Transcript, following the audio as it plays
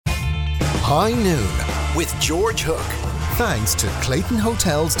High Noon with George Hook. Thanks to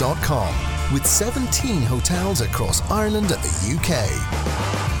ClaytonHotels.com with 17 hotels across Ireland and the UK.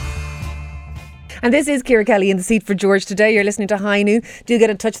 And this is Ciara Kelly in the seat for George today. You're listening to High Noon. Do get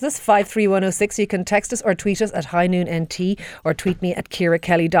in touch with us, 53106. You can text us or tweet us at High Noon NT or tweet me at Ciara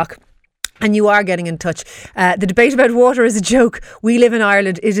Kelly Doc. And you are getting in touch. The debate about water is a joke. We live in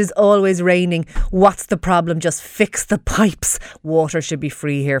Ireland. It is always raining. What's the problem? Just fix the pipes. Water should be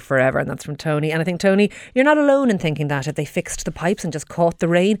free here forever. And that's from Tony. And I think, Tony, you're not alone in thinking that. If they fixed the pipes and just caught the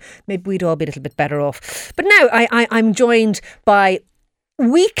rain, maybe we'd all be a little bit better off. But now I'm joined by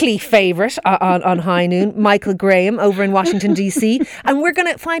weekly favourite on High Noon, Michael Graham over in Washington DC, and we're going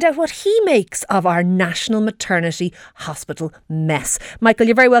to find out what he makes of our national maternity hospital mess. Michael,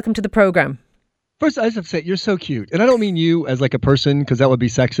 you're very welcome to the programme. First, I just have to say, you're so cute. And I don't mean you as like a person, because that would be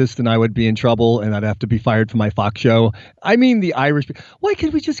sexist and I would be in trouble and I'd have to be fired from my Fox show. I mean the Irish. Why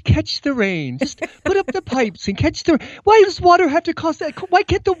can't we just catch the rain? Just put up the pipes and catch the rain. Why does water have to cost that? Why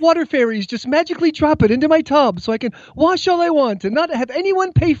can't the water fairies just magically drop it into my tub so I can wash all I want and not have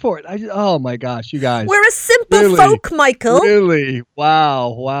anyone pay for it? Oh my gosh, you guys. We're a simple folk, Michael. Really?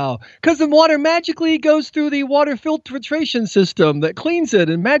 Wow. Because the water magically goes through the water filtration system that cleans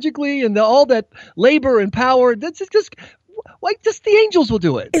it, and magically, and all that labor and power, that's just like just the angels will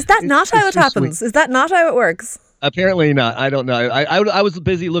do it. Is that not how it happens? Sweet. Is that not how it works? Apparently not. I don't know. I was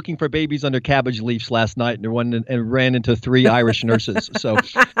busy looking for babies under cabbage leaves last night and ran into 3 Irish nurses. So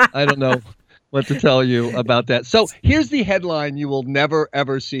I don't know what to tell you about that. So here's the headline you will never,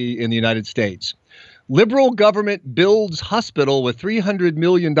 ever see in the United States. Liberal government builds hospital with $300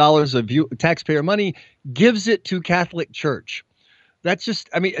 million of taxpayer money, gives it to Catholic Church. That's just,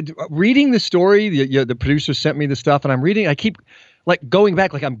 I mean, reading the story, the producer sent me the stuff and I'm reading, I keep like going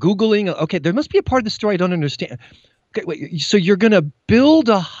back, like I'm Googling, okay, there must be a part of the story I don't understand. Okay, wait, so you're going to build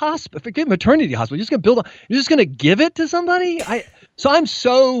a hospital, forget maternity hospital, you're just going to give it to somebody? Because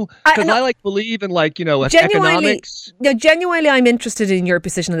I like believe in economics. No, genuinely, I'm interested in your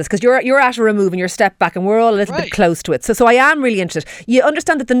position on this because you're at a remove and you're a step back and we're all a little bit close to it. So I am really interested. You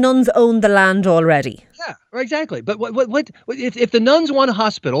understand that the nuns own the land already. Yeah, exactly. But what if the nuns want a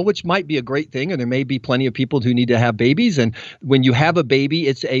hospital, which might be a great thing, and there may be plenty of people who need to have babies, and when you have a baby,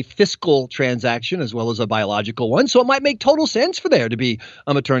 it's a fiscal transaction as well as a biological one. So it might make total sense for there to be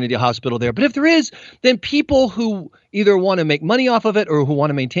a maternity hospital there. But if there is, then people who either want to make money off of it or who want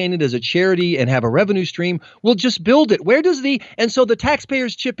to maintain it as a charity and have a revenue stream will just build it. And so the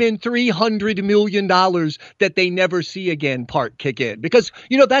taxpayers chip in $300 million that they never see again part kick in, because,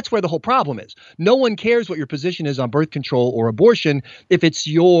 that's where the whole problem is. No one cares what your position is on birth control or abortion if it's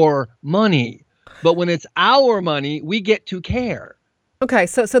your money. But when it's our money, we get to care. Okay,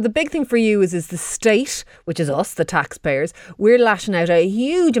 so the big thing for you is the state, which is us, the taxpayers. We're lashing out a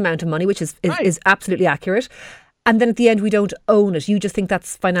huge amount of money, which is absolutely accurate. And then at the end, we don't own it. You just think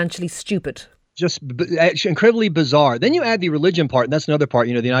that's financially stupid. Just incredibly bizarre. Then you add the religion part, and that's another part.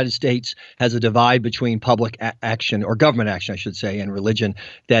 The United States has a divide between public action, or government action, I should say, and religion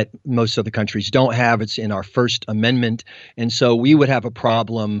that most other countries don't have. It's in our First Amendment. And so we would have a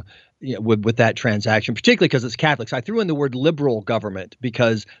problem with that transaction, particularly because it's Catholics. I threw in the word liberal government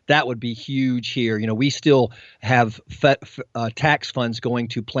because that would be huge here. We still have tax funds going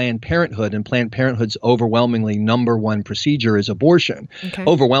to Planned Parenthood, and Planned Parenthood's overwhelmingly number one procedure is abortion. Okay.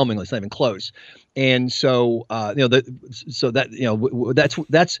 Overwhelmingly, it's not even close. And so,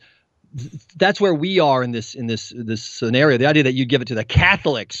 that's where we are in this scenario. The idea that you give it to the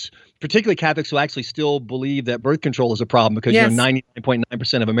Catholics, particularly Catholics who actually still believe that birth control is a problem, because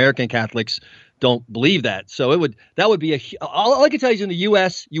 99.9% of American Catholics don't believe that. So that would be all I can tell you is in the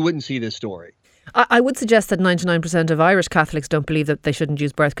U.S. you wouldn't see this story. I would suggest that 99% of Irish Catholics don't believe that they shouldn't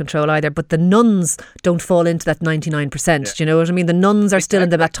use birth control either, but the nuns don't fall into that 99%. Yeah. Do you know what I mean? The nuns are still in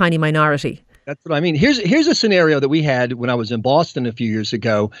that tiny minority. That's what I mean. Here's a scenario that we had when I was in Boston a few years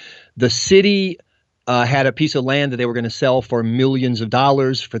ago. The city had a piece of land that they were going to sell for millions of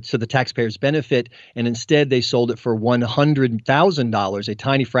dollars to the taxpayers' benefit, and instead they sold it for $100,000, a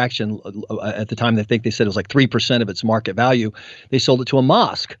tiny fraction at the time. I think they said it was like 3% of its market value. They sold it to a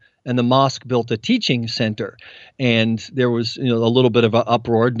mosque. And the mosque built a teaching center, and there was a little bit of an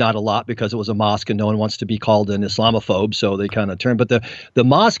uproar, not a lot, because it was a mosque and no one wants to be called an Islamophobe, so they kind of turned. But the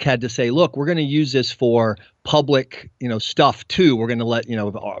mosque had to say, look, we're going to use this for public stuff too. We're going to let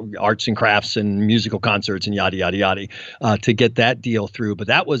arts and crafts and musical concerts and yada yada yada to get that deal through. But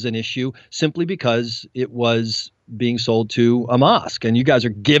that was an issue simply because it was being sold to a mosque, and you guys are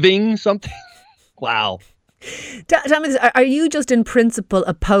giving something. Wow. Tell me this, are you just in principle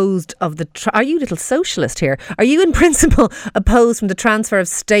opposed of are you a little socialist here? Are you in principle opposed from the transfer of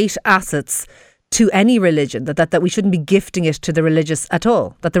state assets to any religion, that we shouldn't be gifting it to the religious at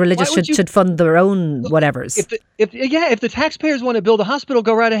all, that the religious should fund their own whatevers? If the taxpayers want to build a hospital,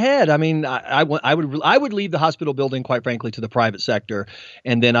 go right ahead. I mean, I would leave the hospital building, quite frankly, to the private sector,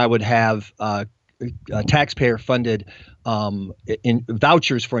 and then I would have taxpayer funded in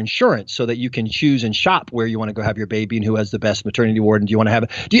vouchers for insurance so that you can choose and shop where you want to go have your baby and who has the best maternity ward. And do you want to have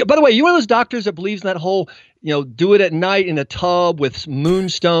it? By the way, you one of those doctors that believes in that whole, do it at night in a tub with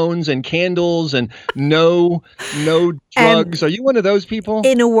moonstones and candles and no drugs? Are you one of those people?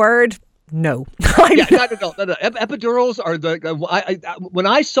 In a word, no. Yeah, no. Epidurals are when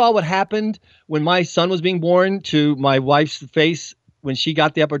I saw what happened when my son was being born to my wife's face when she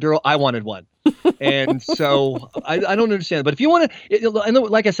got the epidural, I wanted one. And so I don't understand. But if you want to,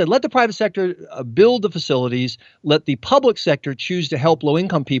 like I said, let the private sector build the facilities. Let the public sector choose to help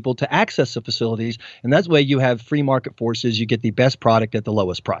low-income people to access the facilities. And that's the way you have free market forces. You get the best product at the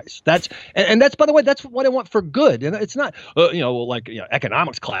lowest price. That's, by the way, that's what I want for good. And it's not,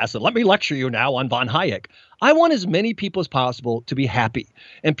 economics class. And let me lecture you now on von Hayek. I want as many people as possible to be happy.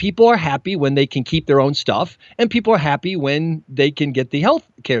 And people are happy when they can keep their own stuff. And people are happy when they can get the health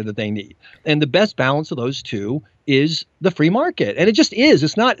care that they need. And the best balance of those two is the free market. And it just is.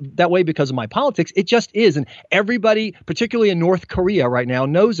 It's not that way because of my politics. It just is. And everybody, particularly in North Korea right now,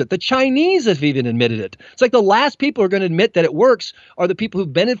 knows it. The Chinese have even admitted it. It's like the last people who are going to admit that it works are the people who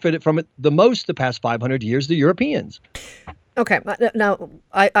benefited from it the most the past 500 years, the Europeans. Okay, now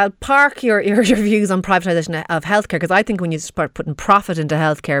I'll park your views on privatisation of healthcare, because I think when you start putting profit into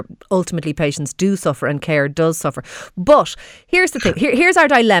healthcare, ultimately patients do suffer and care does suffer. But here's the thing. Here's our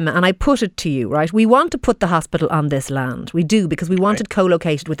dilemma, and I put it to you, right? We want to put the hospital on this land. We do, because we want it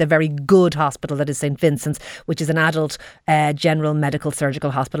co-located with a very good hospital that is St. Vincent's, which is an adult general medical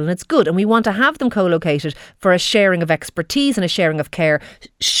surgical hospital, and it's good. And we want to have them co-located for a sharing of expertise and a sharing of care.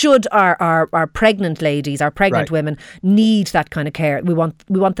 Should our pregnant ladies, our pregnant women need that kind of care, we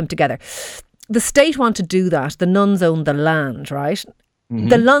want them together. The state want to do that. The nuns own the land, right? Mm-hmm.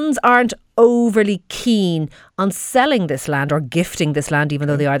 The nuns aren't overly keen on selling this land or gifting this land, even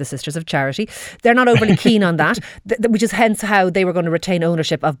though they are the Sisters of Charity. They're not overly keen on that, which is hence how they were going to retain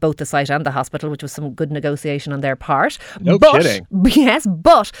ownership of both the site and the hospital, which was some good negotiation on their part. No kidding. Yes,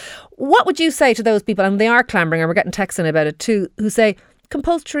 but what would you say to those people, and they are clamouring, and we're getting texts in about it too, who say,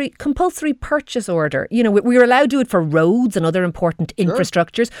 compulsory purchase order. We're allowed to do it for roads and other important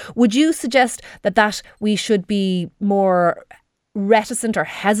infrastructures. Would you suggest that we should be more reticent or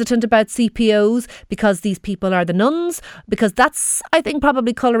hesitant about CPOs because these people are the nuns? Because that's, I think,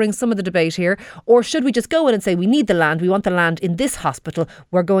 probably colouring some of the debate here. Or should we just go in and say, we need the land, we want the land in this hospital,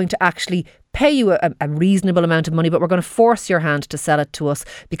 we're going to actually pay you a reasonable amount of money, but we're going to force your hand to sell it to us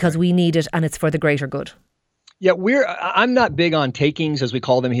because we need it and it's for the greater good? Yeah, I'm not big on takings, as we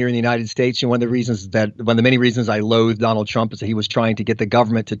call them here in the United States. One of the many reasons I loathe Donald Trump is that he was trying to get the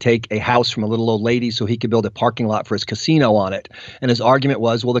government to take a house from a little old lady so he could build a parking lot for his casino on it. And his argument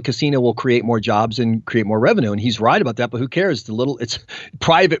was, well, the casino will create more jobs and create more revenue. And he's right about that, but who cares? It's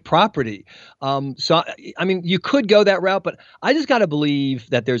private property. So, I mean, you could go that route, but I just got to believe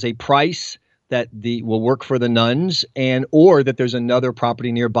that there's a price that will work for the nuns, or that there's another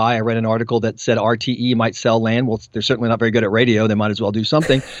property nearby. I read an article that said RTE might sell land. Well, they're certainly not very good at radio. They might as well do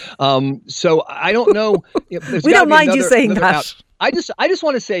something. So I don't know. We don't mind you saying that. Out. I just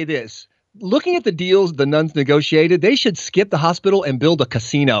want to say this. Looking at the deals the nuns negotiated, they should skip the hospital and build a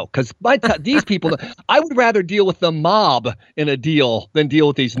casino. Because these people, I would rather deal with the mob in a deal than deal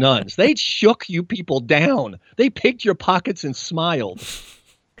with these nuns. They shook you people down. They picked your pockets and smiled.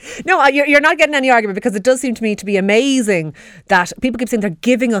 No, you're not getting any argument, because it does seem to me to be amazing that people keep saying they're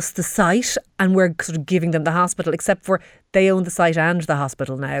giving us the site and we're sort of giving them the hospital, except for they own the site and the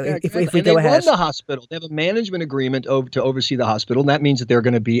hospital now. Yeah, if we go go ahead, they run the hospital. They have a management agreement to oversee the hospital, and that means that there are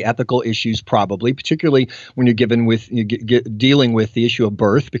going to be ethical issues, probably, particularly when you're dealing with the issue of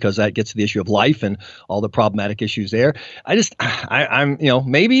birth, because that gets to the issue of life and all the problematic issues there. I'm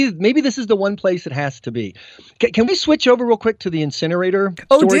maybe this is the one place it has to be. Can we switch over real quick to the incinerator?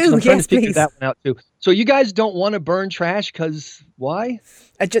 Oh, story? do I'm trying yes, to figure please. that one out too. So you guys don't want to burn trash because why?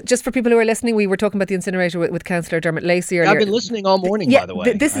 Just for people who are listening, we were talking about the incinerator with Councillor Dermot Lacey earlier. I've been listening all morning, by the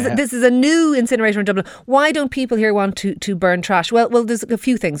way. This is a new incinerator in Dublin. Why don't people here want to burn trash? Well, there's a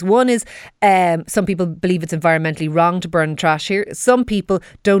few things. One is some people believe it's environmentally wrong to burn trash here. Some people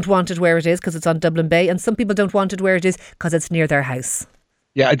don't want it where it is because it's on Dublin Bay, and some people don't want it where it is because it's near their house.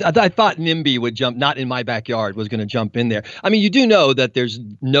 Yeah, I thought NIMBY would jump, not in my backyard, was going to jump in there. I mean, you do know that there's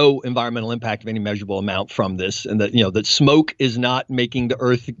no environmental impact of any measurable amount from this, and that that smoke is not making the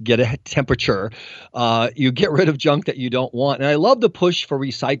earth get a temperature. You get rid of junk that you don't want, and I love the push for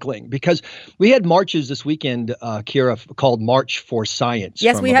recycling because we had marches this weekend, Kira, called March for Science.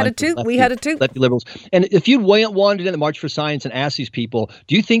 Yes, we had it too. Lefty liberals, and if you'd wandered in the March for Science and asked these people,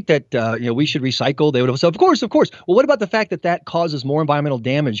 do you think that we should recycle? They would have said, of course, of course. Well, what about the fact that causes more environmental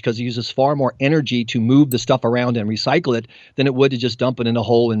damage because it uses far more energy to move the stuff around and recycle it than it would to just dump it in a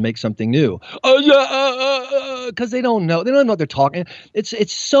hole and make something new? Because they don't know. They don't know what they're talking.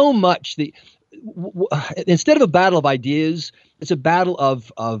 It's so much instead of a battle of ideas, it's a battle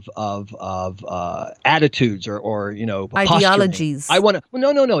of attitudes or ideologies.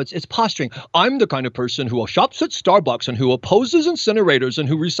 Posturing. No. It's posturing. I'm the kind of person who shops at Starbucks and who opposes incinerators and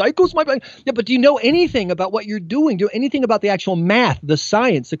who recycles my. Yeah, but do you know anything about what you're doing? Do you know anything about the actual math, the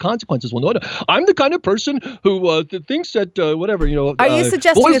science, the consequences? Well, no. I'm the kind of person who thinks that whatever. Are you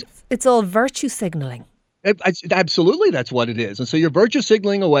suggesting it's all virtue signaling? Absolutely, that's what it is. And so you're virtue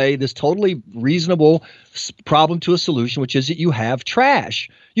signaling away this totally reasonable problem to a solution, which is that you have trash.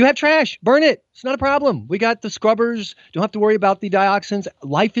 You have trash. Burn it. It's not a problem. We got the scrubbers. Don't have to worry about the dioxins.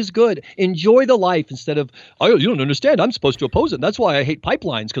 Life is good. Enjoy the life instead of, oh, you don't understand. I'm supposed to oppose it. That's why I hate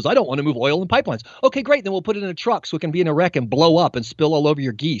pipelines, because I don't want to move oil in pipelines. Okay, great. Then we'll put it in a truck so it can be in a wreck and blow up and spill all over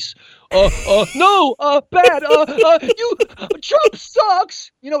your geese. No, bad. Trump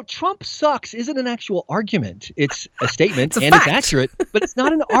sucks. Trump sucks isn't an actual argument. It's a statement and fact. It's accurate, but it's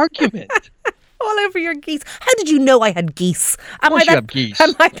not an argument. All over your geese. How did you know I had geese? Of course you have geese.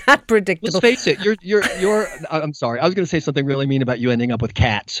 Am I that predictable? Let's face it. You're. I'm sorry. I was going to say something really mean about you ending up with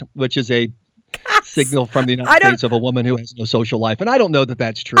cats, which is a signal from the United States of a woman who has no social life, and I don't know that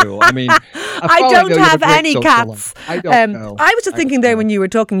that's true. I mean, I don't have any cats. I don't know. I was just thinking there when you were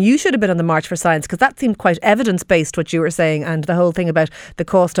talking, you should have been on the March for Science, because that seemed quite evidence-based, what you were saying, and the whole thing about the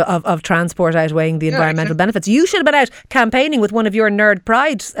cost of transport outweighing the environmental benefits. You should have been out campaigning with one of your nerd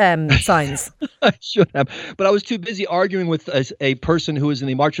pride signs. I should have, but I was too busy arguing with a person who was in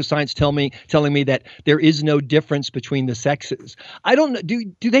the March for Science telling me that there is no difference between the sexes. I don't know.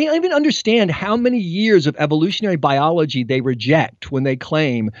 Do they even understand how many years of evolutionary biology they reject when they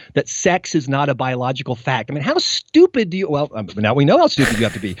claim that sex is not a biological fact? I mean, how stupid do you? Well, now we know how stupid you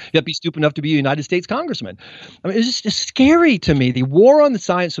have to be. You have to be stupid enough to be a United States congressman. I mean, it's just scary to me. The war on the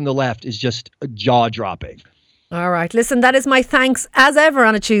science from the left is just jaw-dropping. All right. Listen, that is my thanks, as ever,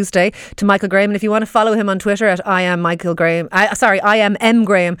 on a Tuesday to Michael Graham. And if you want to follow him on Twitter at I am M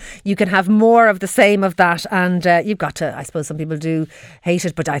Graham, you can have more of the same of that. And you've got to, I suppose some people do hate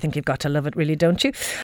it, but I think you've got to love it, really, don't you?